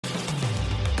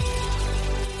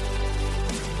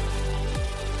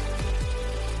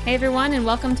Hey everyone, and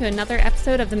welcome to another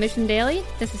episode of The Mission Daily.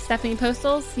 This is Stephanie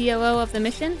Postal, COO of The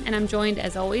Mission, and I'm joined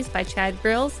as always by Chad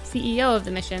Grills, CEO of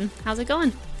The Mission. How's it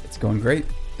going? It's going great.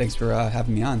 Thanks for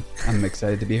having me on. I'm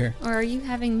excited to be here. Or are you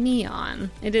having me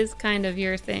on? It is kind of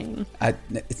your thing.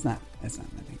 It's not my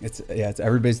thing. It's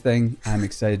everybody's thing. I'm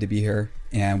excited to be here,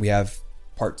 and we have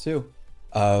part 2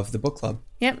 of the book club.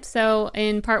 Yep. So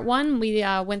in part 1, we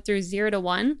went through 0 to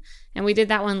 1, and we did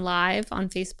that one live on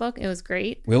Facebook. It was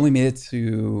great. We only made it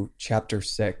to chapter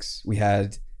 6. We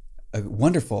had a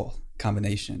wonderful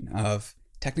combination of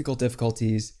technical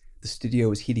difficulties. The studio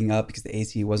was heating up because the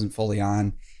AC wasn't fully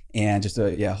on, and just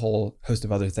a whole host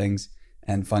of other things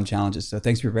and fun challenges. So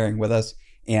thanks for bearing with us.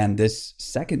 And this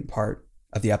second part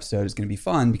of the episode is going to be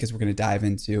fun because we're going to dive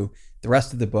into the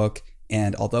rest of the book.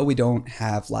 And although we don't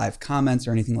have live comments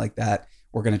or anything like that,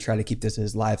 we're going to try to keep this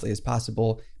as lively as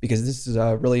possible because this is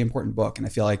a really important book. And I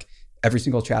feel like every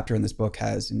single chapter in this book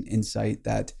has an insight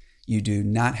that you do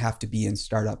not have to be in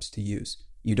startups to use.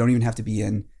 You don't even have to be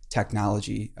in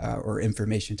technology or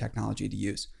information technology to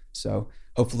use. So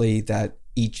hopefully that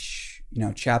each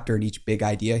chapter and each big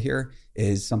idea here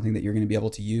is something that you're going to be able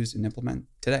to use and implement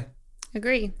today.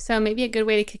 Agree. So maybe a good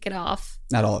way to kick it off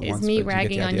not all at once, is me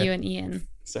ragging on you and Ian.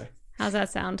 Sorry. How's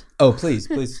that sound? Oh, please.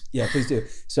 Yeah, please do.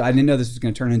 So I didn't know this was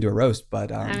going to turn into a roast,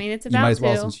 but it's about you might as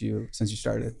well to. since you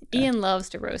started. Ian loves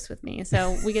to roast with me,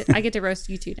 so I get to roast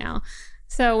you two now.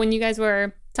 So when you guys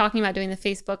were talking about doing the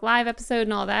Facebook Live episode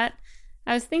and all that,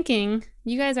 I was thinking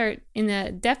you guys are in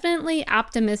the definitely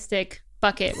optimistic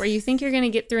bucket where you think you're going to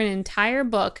get through an entire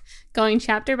book going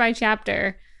chapter by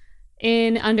chapter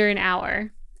in under an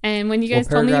hour. And when you guys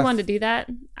told me you wanted to do that,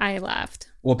 I laughed.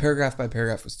 Well, paragraph by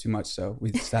paragraph was too much, so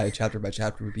we decided chapter by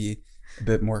chapter would be a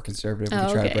bit more conservative. We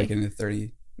could try to break it into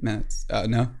 30 minutes.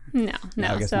 No.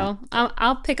 So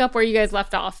I'll pick up where you guys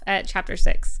left off at chapter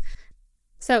 6.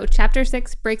 So chapter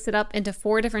 6 breaks it up into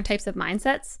 4 different types of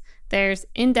mindsets. There's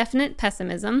indefinite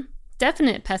pessimism,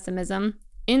 definite pessimism,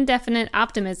 indefinite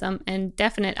optimism, and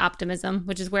definite optimism,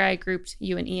 which is where I grouped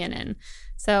you and Ian in.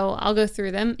 So I'll go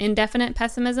through them. Indefinite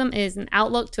pessimism is an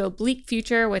outlook to a bleak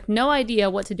future with no idea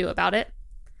what to do about it.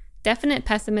 Definite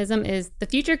pessimism is the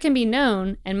future can be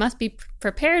known and must be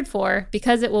prepared for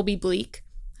because it will be bleak.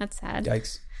 That's sad.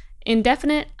 Yikes.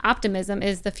 Indefinite optimism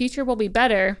is the future will be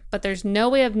better, but there's no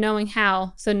way of knowing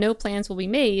how, so no plans will be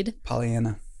made.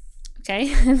 Pollyanna.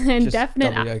 Okay. And then just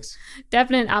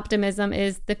definite optimism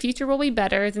is the future will be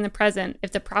better than the present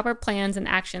if the proper plans and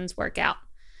actions work out.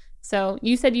 So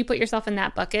you said you put yourself in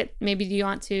that bucket. Maybe do you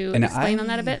want to explain on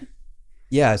that a bit?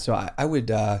 Yeah. So I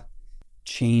would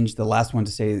change the last one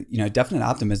to say, definite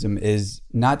optimism is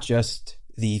not just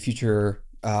the future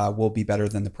will be better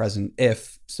than the present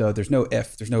if. So there's no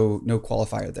if, there's no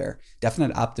qualifier there.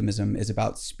 Definite optimism is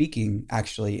about speaking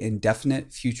actually in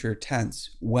definite future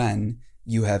tense when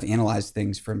you have analyzed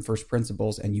things from first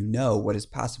principles and you know what is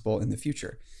possible in the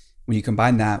future. When you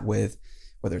combine that with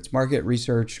whether it's market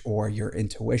research or your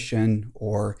intuition,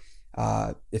 or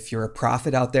if you're a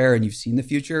prophet out there and you've seen the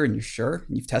future and you're sure,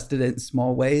 and you've tested it in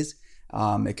small ways,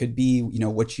 it could be,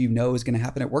 what you know is going to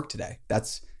happen at work today.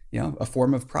 That's, a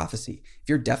form of prophecy. If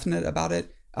you're definite about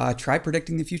it, try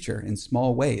predicting the future in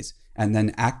small ways and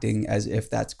then acting as if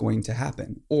that's going to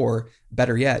happen. Or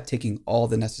better yet, taking all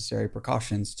the necessary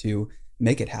precautions to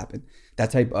make it happen.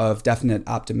 That type of definite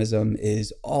optimism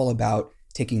is all about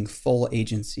taking full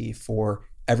agency for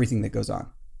everything that goes on.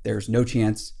 There's no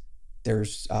chance,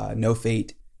 there's no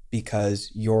fate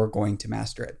because you're going to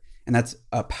master it. And that's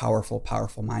a powerful,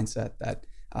 powerful mindset that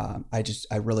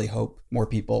I really hope more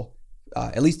people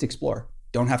at least explore.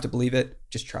 Don't have to believe it,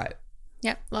 just try it.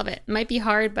 Yep, love it. Might be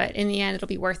hard, but in the end, it'll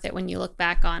be worth it when you look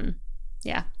back on,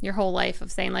 your whole life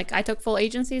of saying like, I took full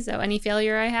agency, so any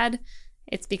failure I had,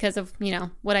 it's because of,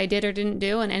 what I did or didn't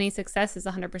do, and any success is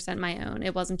 100% my own.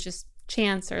 It wasn't just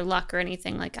chance or luck or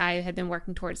anything. Like I had been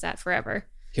working towards that forever.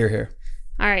 Hear, hear.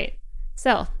 All right.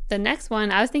 So the next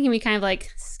one, I was thinking we kind of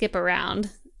like skip around,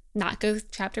 not go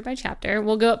chapter by chapter.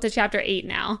 We'll go up to chapter 8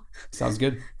 now. Sounds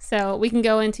good. So we can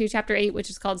go into chapter 8, which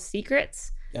is called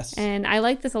Secrets. Yes. And I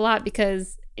like this a lot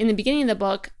because in the beginning of the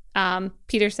book,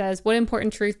 Peter says, what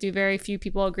important truth do very few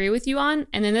people agree with you on?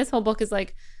 And then this whole book is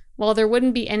like, well, there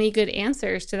wouldn't be any good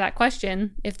answers to that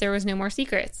question if there was no more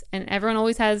secrets. And everyone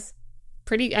always has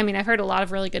I've heard a lot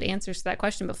of really good answers to that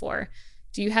question before.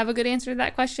 Do you have a good answer to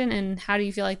that question? And how do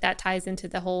you feel like that ties into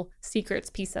the whole secrets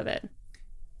piece of it?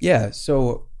 Yeah,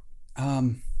 so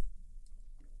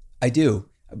I do.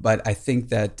 But I think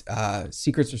that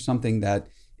secrets are something that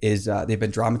is, they've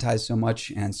been dramatized so much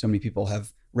and so many people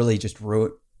have really just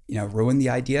ruined the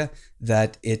idea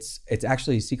that it's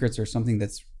actually secrets are something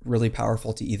that's really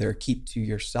powerful to either keep to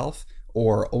yourself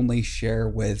or only share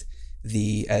with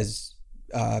as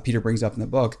Peter brings up in the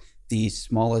book, the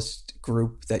smallest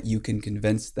group that you can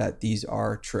convince that these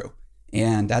are true.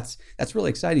 And that's really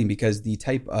exciting, because the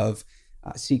type of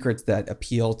secrets that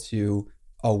appeal to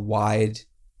a wide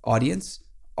audience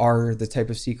are the type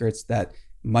of secrets that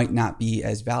might not be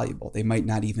as valuable. They might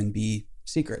not even be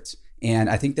secrets. And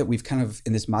I think that we've kind of,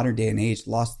 in this modern day and age,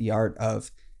 lost the art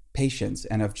of patience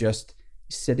and of just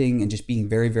sitting and just being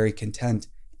very, very content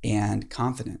and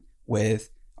confident with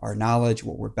our knowledge,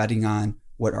 what we're betting on,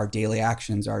 what our daily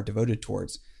actions are devoted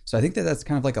towards. So I think that that's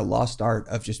kind of like a lost art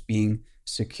of just being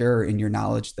secure in your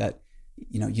knowledge that,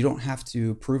 you don't have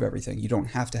to prove everything. You don't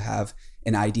have to have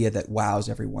an idea that wows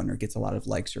everyone or gets a lot of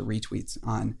likes or retweets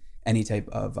on any type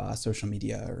of social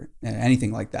media or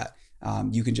anything like that.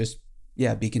 You can just,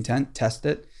 be content, test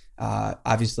it.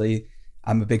 Obviously,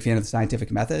 I'm a big fan of the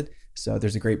scientific method. So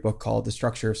there's a great book called The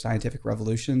Structure of Scientific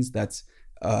Revolutions. That's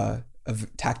a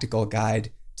tactical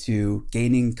guide to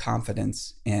gaining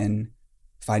confidence in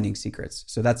finding secrets.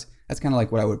 So that's kind of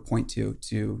like what I would point to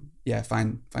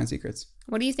find secrets.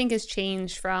 What do you think has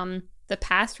changed from the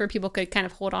past, where people could kind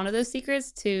of hold on to those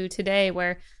secrets, to today,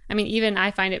 where, even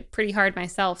I find it pretty hard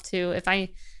myself to, if I'm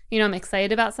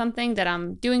excited about something that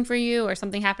I'm doing for you, or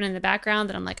something happened in the background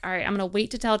that I'm like, all right, I'm going to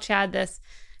wait to tell Chad this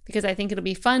because I think it'll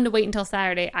be fun to wait until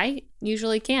Saturday. I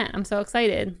usually can't. I'm so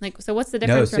excited. So what's the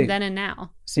difference from then and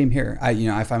now? Same here.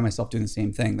 I find myself doing the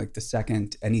same thing. Like, the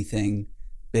second anything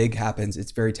big happens,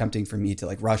 it's very tempting for me to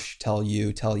rush, tell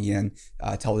you, tell Ian,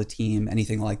 tell the team,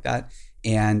 anything like that.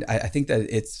 And I think that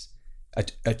it's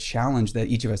a challenge that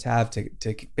each of us have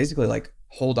to basically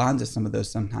hold on to some of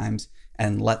those sometimes,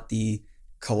 and let the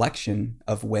collection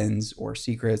of wins or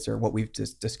secrets or what we've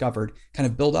just discovered kind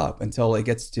of build up until it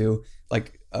gets to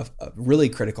a really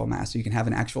critical mass, so you can have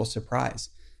an actual surprise.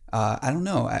 I don't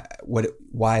know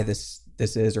why this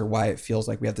is, or why it feels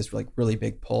like we have this really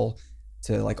big pull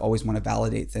to always want to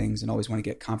validate things and always want to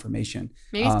get confirmation.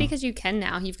 Maybe it's because you can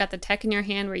now. You've got the tech in your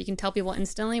hand where you can tell people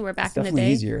instantly, where back in the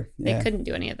day easier. They couldn't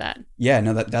do any of that. Yeah,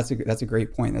 no, that's a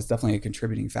great point. That's definitely a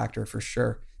contributing factor for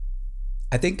sure.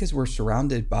 I think because we're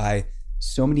surrounded by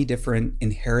so many different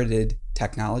inherited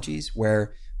technologies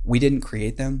where we didn't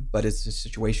create them, but it's a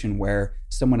situation where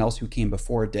someone else who came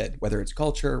before did, whether it's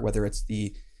culture, whether it's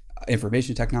the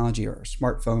information technology or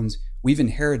smartphones. We've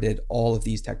inherited all of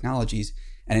these technologies.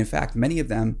 And in fact, many of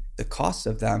them, the costs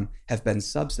of them have been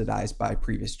subsidized by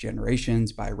previous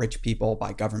generations, by rich people,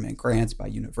 by government grants, by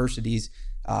universities,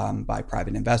 by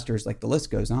private investors, the list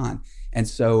goes on. And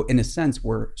so in a sense,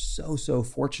 we're so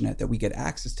fortunate that we get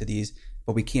access to these,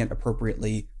 but we can't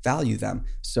appropriately value them.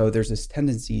 So there's this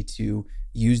tendency to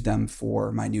use them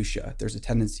for minutia. There's a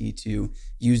tendency to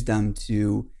use them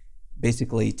to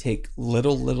basically take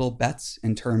little bets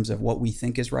in terms of what we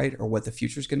think is right or what the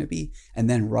future is going to be, and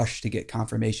then rush to get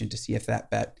confirmation to see if that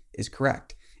bet is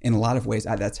correct. In a lot of ways,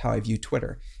 that's how I view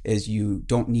Twitter, is you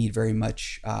don't need very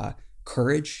much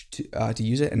courage to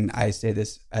use it. And I say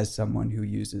this as someone who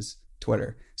uses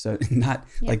Twitter. So not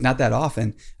that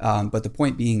often, but the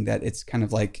point being that it's kind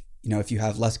of if you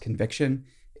have less conviction,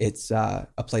 it's a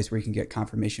place where you can get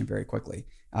confirmation very quickly.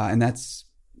 And that's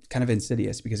kind of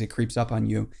insidious because it creeps up on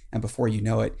you. And before you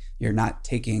know it, you're not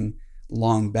taking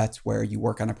long bets where you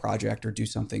work on a project or do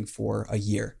something for a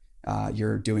year.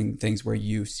 You're doing things where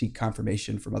you seek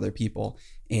confirmation from other people,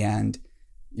 and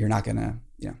you're not going to,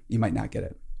 you might not get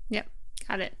it. Yep.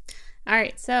 Got it. All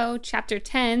right. So chapter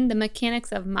 10, the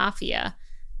mechanics of mafia.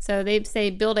 So they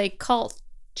say build a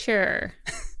culture.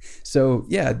 So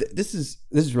yeah, this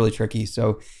is really tricky.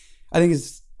 So I think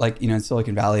it's in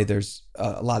Silicon Valley, there's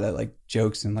a lot of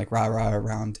jokes and rah-rah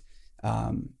around,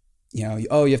 you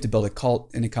have to build a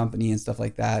cult in a company and stuff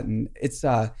like that. And it's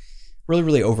really,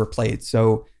 really overplayed.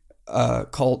 So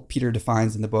cult, Peter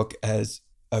defines in the book as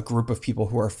a group of people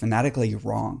who are fanatically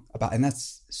wrong about, and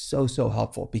that's so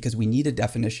helpful because we need a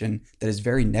definition that is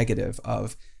very negative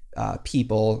of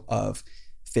people, of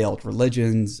failed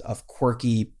religions, of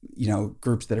quirky,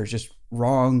 groups that are just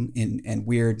wrong and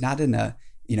weird, not in a,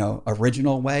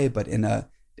 original way, but in a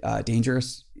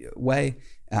dangerous way.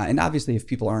 And obviously if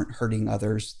people aren't hurting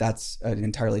others, that's an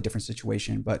entirely different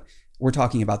situation. But we're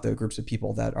talking about the groups of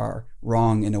people that are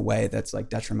wrong in a way that's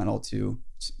detrimental to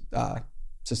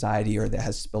society, or that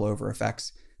has spillover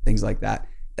effects, things like that.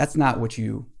 That's not what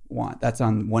you want. That's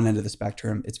on one end of the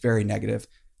spectrum. It's very negative.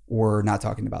 We're not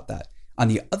talking about that. On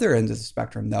the other end of the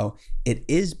spectrum, though, it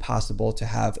is possible to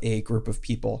have a group of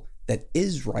people that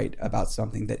is right about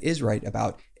something, that is right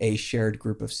about a shared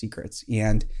group of secrets.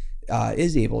 And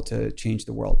is able to change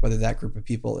the world, whether that group of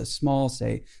people is small,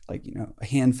 say like, a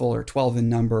handful or 12 in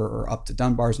number, or up to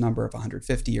Dunbar's number of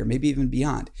 150, or maybe even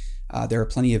beyond. There are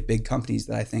plenty of big companies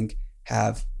that I think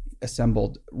have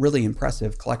assembled really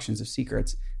impressive collections of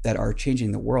secrets that are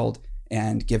changing the world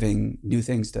and giving new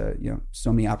things to,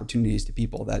 so many opportunities to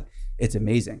people that it's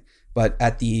amazing. But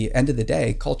at the end of the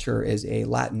day, culture is a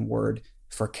Latin word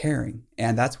for caring.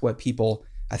 And that's what people,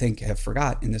 I think, have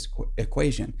forgot in this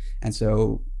equation. And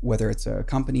so whether it's a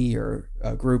company or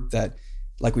a group that,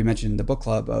 like we mentioned in the book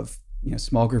club, of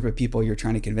small group of people you're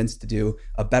trying to convince to do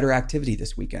a better activity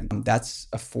this weekend, that's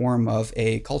a form of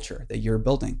a culture that you're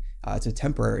building. It's a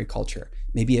temporary culture.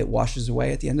 Maybe it washes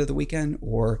away at the end of the weekend,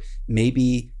 or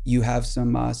maybe you have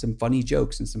some funny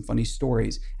jokes and some funny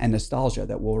stories and nostalgia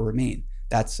that will remain.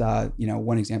 That's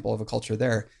one example of a culture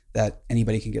there that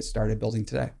anybody can get started building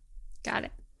today. Got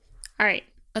it. All right.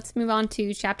 Let's move on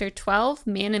to chapter 12,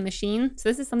 Man and Machine. So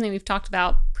this is something we've talked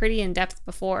about pretty in depth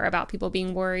before, about people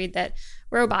being worried that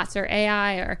robots or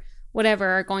AI or whatever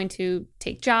are going to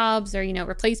take jobs or,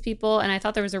 replace people. And I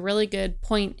thought there was a really good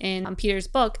point in Peter's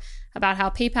book about how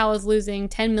PayPal is losing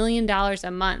 $10 million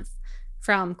a month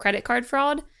from credit card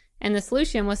fraud. And the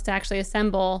solution was to actually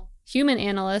assemble human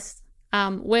analysts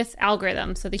with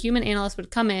algorithms. So the human analyst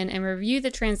would come in and review the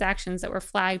transactions that were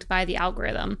flagged by the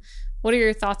algorithm. What are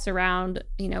your thoughts around,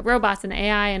 robots and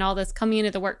AI and all this coming into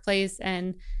the workplace,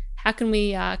 and how can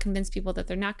we convince people that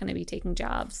they're not going to be taking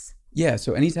jobs? Yeah,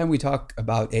 so anytime we talk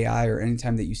about AI, or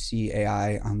anytime that you see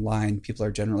AI online, people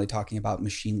are generally talking about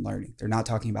machine learning. They're not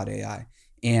talking about AI.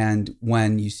 And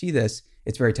when you see this,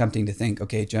 it's very tempting to think,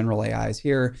 okay, general AI is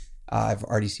here. I've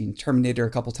already seen Terminator a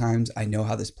couple times. I know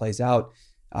how this plays out.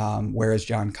 Where is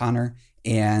John Connor?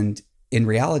 And in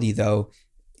reality, though,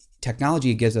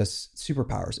 technology gives us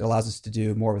superpowers. It allows us to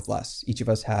do more with less. Each of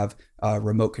us have a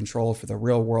remote control for the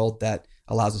real world that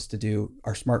allows us to do,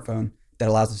 our smartphone, that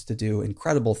allows us to do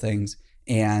incredible things.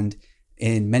 And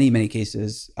in many, many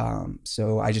cases,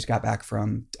 so I just got back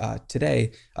from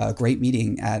today, a great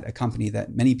meeting at a company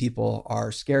that many people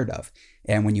are scared of.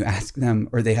 And when you ask them,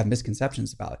 or they have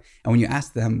misconceptions about, and when you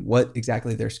ask them what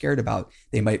exactly they're scared about,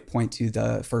 they might point to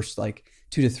the first 2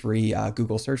 to 3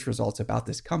 Google search results about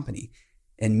this company.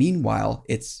 And meanwhile,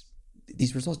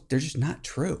 these results, they're just not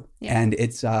true. Yeah. And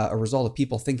it's a result of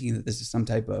people thinking that this is some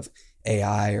type of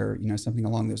AI or, something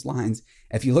along those lines.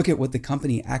 If you look at what the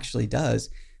company actually does,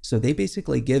 so they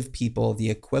basically give people the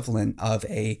equivalent of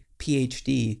a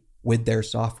PhD with their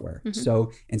software. Mm-hmm.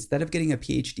 So instead of getting a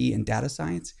PhD in data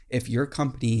science, if your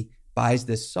company buys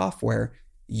this software,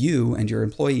 you and your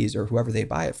employees, or whoever they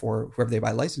buy it for, whoever they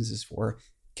buy licenses for,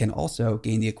 can also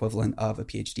gain the equivalent of a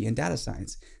PhD in data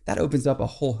science. That opens up a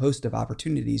whole host of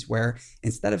opportunities where,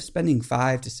 instead of spending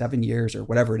 5 to 7 years or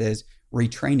whatever it is,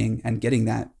 retraining and getting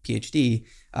that PhD,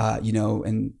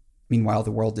 and meanwhile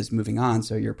the world is moving on,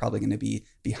 so you're probably going to be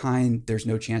behind. There's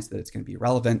no chance that it's going to be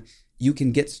relevant. You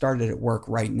can get started at work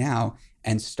right now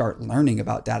and start learning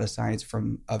about data science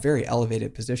from a very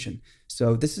elevated position.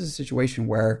 So this is a situation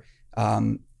where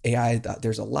AI,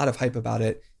 there's a lot of hype about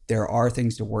it. There are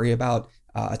things to worry about.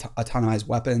 Autonomized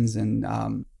weapons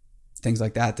and things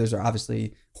like that. Those are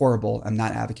obviously horrible. I'm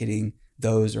not advocating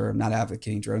those, or I'm not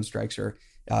advocating drone strikes, or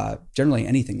generally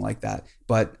anything like that.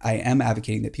 But I am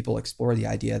advocating that people explore the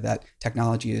idea that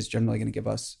technology is generally going to give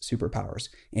us superpowers,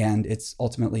 and it's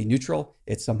ultimately neutral.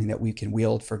 It's something that we can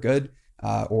wield for good,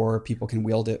 or people can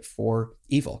wield it for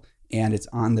evil. And it's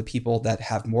on the people that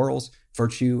have morals,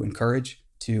 virtue, and courage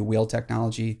to wield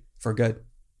technology for good.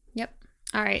 Yep.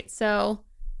 All right. So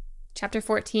Chapter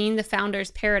 14, The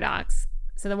Founder's Paradox.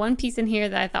 So the one piece in here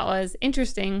that I thought was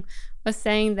interesting was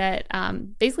saying that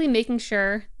basically making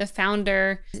sure the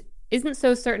founder isn't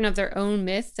so certain of their own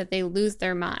myth that they lose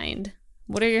their mind.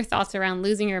 What are your thoughts around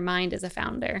losing your mind as a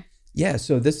founder? Yeah,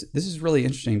 so this is really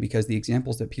interesting, because the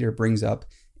examples that Peter brings up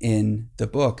in the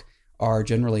book are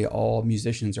generally all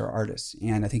musicians or artists.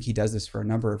 And I think he does this for a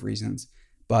number of reasons.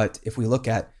 But if we look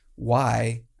at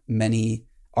why many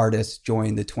artists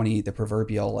join the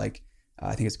proverbial,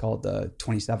 I think it's called the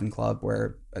 27 Club,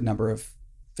 where a number of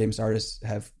famous artists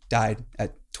have died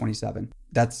at 27.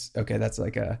 That's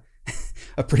like a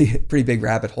pretty big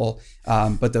rabbit hole.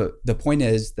 But the point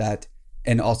is that,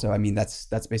 and also, I mean, that's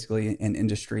basically an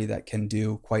industry that can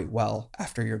do quite well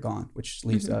after you're gone, which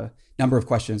leaves a number of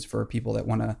questions for people that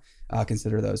want to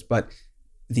consider those. But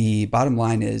the bottom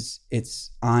line is,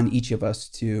 it's on each of us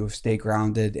to stay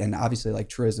grounded, and obviously, like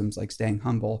truisms like staying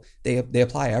humble, they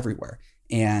apply everywhere.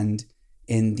 And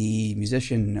in the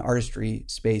musician and artistry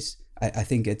space, I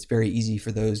think it's very easy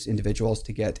for those individuals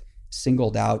to get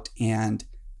singled out and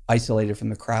isolated from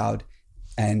the crowd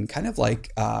and kind of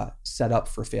like set up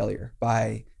for failure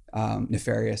by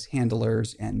nefarious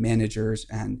handlers and managers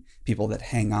and people that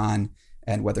hang on.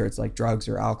 And whether it's like drugs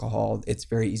or alcohol, it's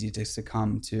very easy to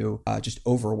succumb to just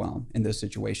overwhelm in those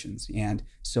situations. And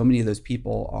so many of those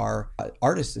people are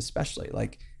artists, especially.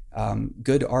 Like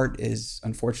good art is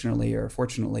unfortunately or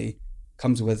fortunately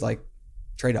comes with like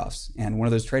trade-offs. And one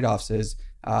of those trade-offs is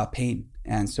pain.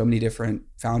 And so many different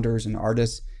founders and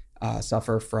artists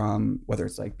suffer from whether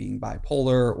it's like being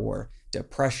bipolar or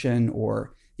depression,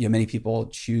 or many people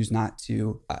choose not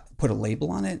to put a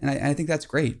label on it. And I think that's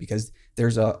great, because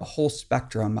there's a whole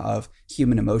spectrum of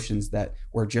human emotions that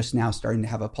we're just now starting to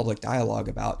have a public dialogue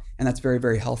about. And that's very,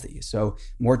 very healthy. So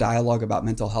more dialogue about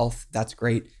mental health, that's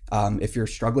great. If you're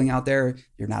struggling out there,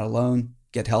 you're not alone.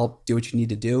 Get help, do what you need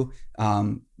to do.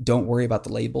 Don't worry about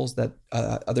the labels that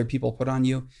other people put on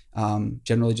you.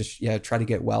 Generally just, try to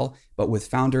get well. But with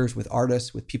founders, with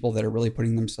artists, with people that are really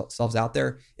putting themselves out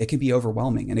there, it can be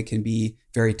overwhelming, and it can be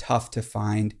very tough to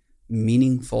find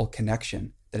meaningful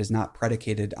connection that is not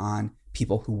predicated on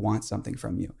people who want something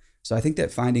from you. So I think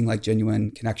that finding like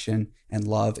genuine connection and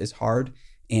love is hard.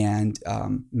 And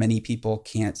many people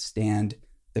can't stand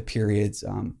the periods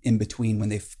in between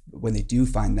when they do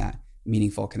find that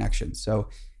meaningful connection. So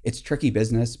it's tricky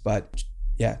business, but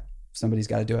somebody's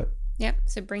got to do it. Yep.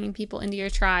 So bringing people into your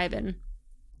tribe, and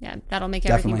that'll make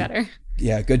everything better.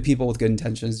 Yeah. Good people with good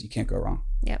intentions. You can't go wrong.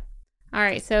 Yep. All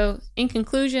right. So in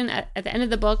conclusion, at the end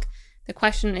of the book, the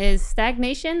question is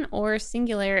stagnation or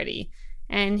singularity.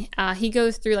 And he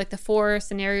goes through like the 4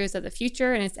 scenarios of the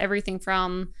future, and it's everything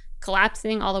from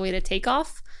collapsing all the way to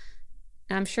takeoff.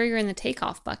 And I'm sure you're in the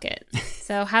takeoff bucket.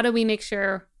 So how do we make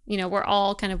sure we're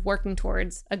all kind of working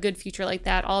towards a good future like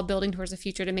that, all building towards a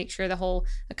future to make sure the whole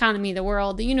economy, the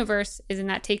world, the universe is in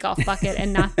that takeoff bucket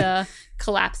and not the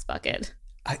collapse bucket?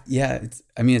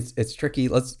 It's tricky.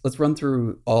 Let's run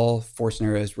through all 4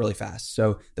 scenarios really fast.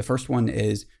 So the first one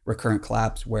is recurrent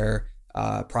collapse, where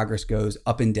progress goes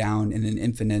up and down in an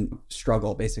infinite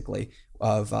struggle, basically,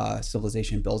 of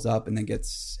civilization builds up and then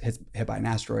gets hit by an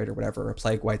asteroid or whatever. A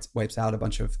plague wipes out a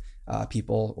bunch of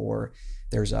people, or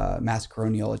there's a mass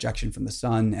coronal ejection from the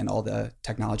sun and all the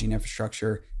technology and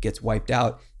infrastructure gets wiped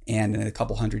out. And in a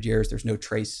couple hundred years, there's no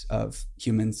trace of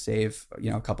humans save,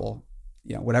 a couple,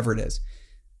 whatever it is.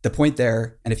 The point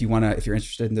there, and if you're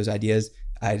interested in those ideas,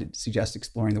 I'd suggest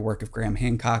exploring the work of Graham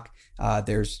Hancock.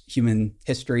 There's human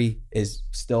history is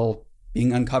still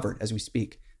being uncovered as we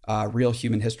speak. Real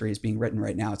human history is being written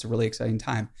right now. It's a really exciting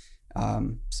time.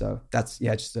 So that's,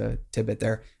 just a tidbit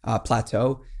there.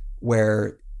 Plateau,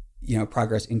 where,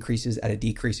 progress increases at a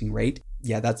decreasing rate.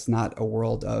 That's not a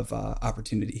world of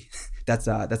opportunity. That's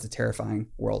a terrifying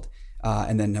world.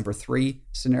 And then number 3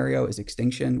 scenario is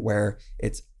extinction, where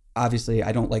it's obviously,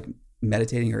 I don't like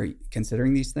meditating or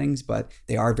considering these things, but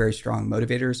they are very strong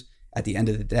motivators. At the end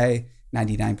of the day,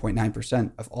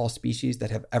 99.9% of all species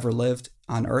that have ever lived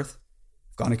on Earth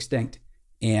have gone extinct.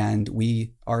 And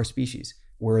we are a species.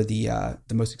 We're the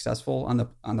most successful on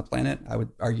the planet. I would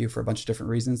argue for a bunch of different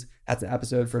reasons. That's an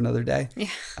episode for another day.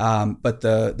 Yeah. But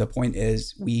the point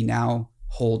is, we now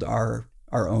hold our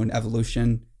own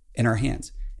evolution in our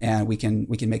hands, and we can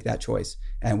make that choice,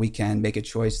 and we can make a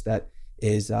choice that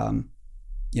is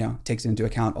takes into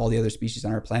account all the other species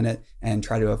on our planet and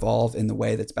try to evolve in the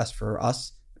way that's best for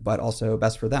us, but also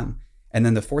best for them. And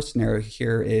then the 4th scenario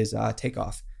here is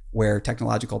takeoff, where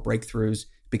technological breakthroughs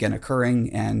begin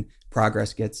occurring and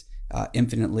progress gets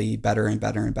infinitely better and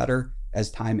better and better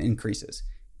as time increases.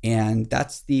 And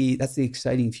that's the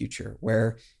exciting future,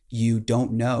 where you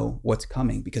don't know what's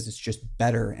coming because it's just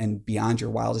better and beyond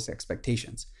your wildest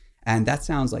expectations. And that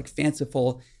sounds like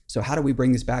fanciful. So how do we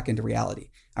bring this back into reality?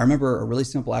 I remember a really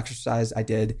simple exercise I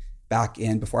did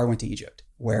before I went to Egypt,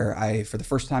 where I, for the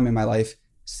first time in my life,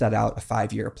 set out a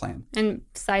 5-year plan. And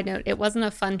side note, it wasn't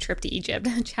a fun trip to Egypt.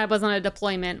 Chad was on a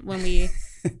deployment when we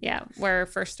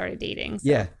first started dating. So.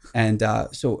 Yeah. And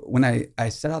so when I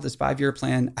set out this 5-year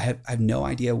plan, I have no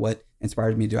idea what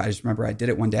inspired me to do it. I just remember I did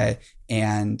it one day,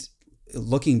 and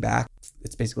looking back,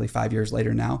 it's basically 5 years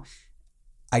later now,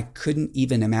 I couldn't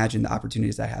even imagine the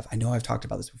opportunities I have. I know I've talked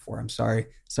about this before. I'm sorry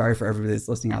for everybody that's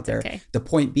listening out there. Okay. The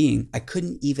point being, I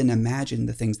couldn't even imagine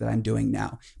the things that I'm doing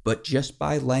now. But just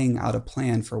by laying out a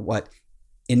plan for what,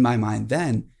 in my mind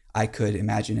then, I could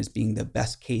imagine as being the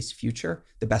best case future,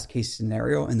 the best case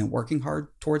scenario, and then working hard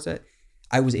towards it,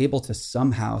 I was able to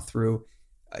somehow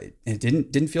it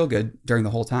didn't feel good during the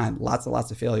whole time. Lots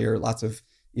of failure, lots of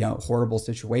horrible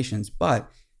situations,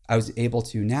 but I was able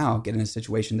to now get in a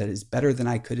situation that is better than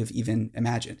I could have even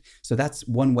imagined. So that's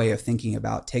one way of thinking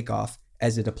about takeoff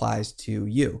as it applies to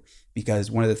you. Because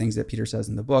one of the things that Peter says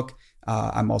in the book,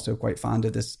 I'm also quite fond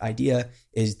of this idea,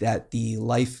 is that the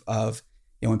life of,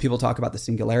 when people talk about the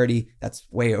singularity, that's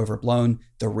way overblown.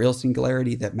 The real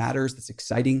singularity that matters, that's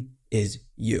exciting, is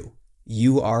you.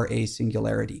 You are a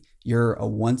singularity. You're a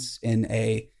once in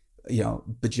a,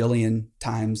 bajillion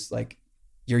times, like,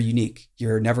 you're unique.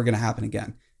 You're never going to happen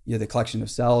again. You're the collection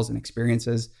of cells and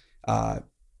experiences.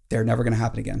 They're never going to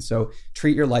happen again. So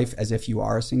treat your life as if you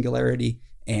are a singularity.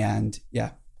 And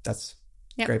that's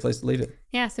a great place to leave it.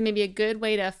 Yeah. So maybe a good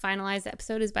way to finalize the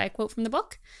episode is by a quote from the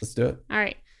book. Let's do it. All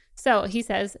right. So he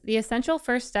says, the essential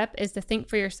first step is to think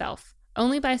for yourself.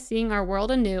 Only by seeing our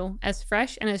world anew, as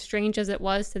fresh and as strange as it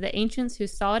was to the ancients who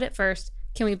saw it at first,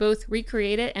 can we both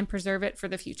recreate it and preserve it for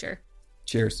the future.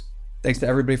 Cheers. Thanks to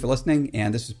everybody for listening.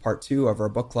 And this is part 2 of our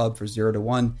book club for 0 to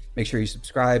 1. Make sure you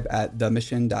subscribe at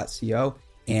themission.co.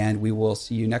 And we will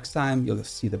see you next time. You'll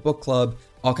see the book club,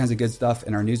 all kinds of good stuff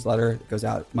in our newsletter that goes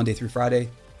out Monday through Friday.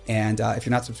 And if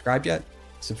you're not subscribed yet,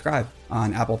 subscribe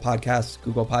on Apple Podcasts,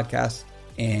 Google Podcasts,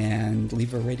 and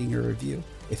leave a rating or review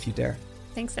if you dare.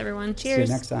 Thanks, everyone. Cheers.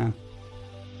 See you next time.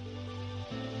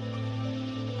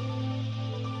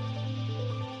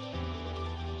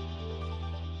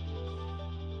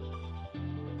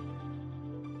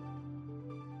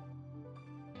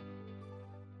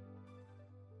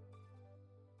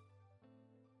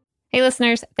 Hey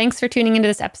listeners, thanks for tuning into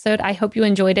this episode. I hope you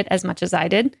enjoyed it as much as I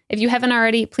did. If you haven't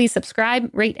already, please subscribe,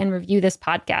 rate, and review this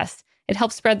podcast. It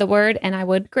helps spread the word, and I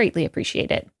would greatly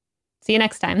appreciate it. See you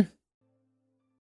next time.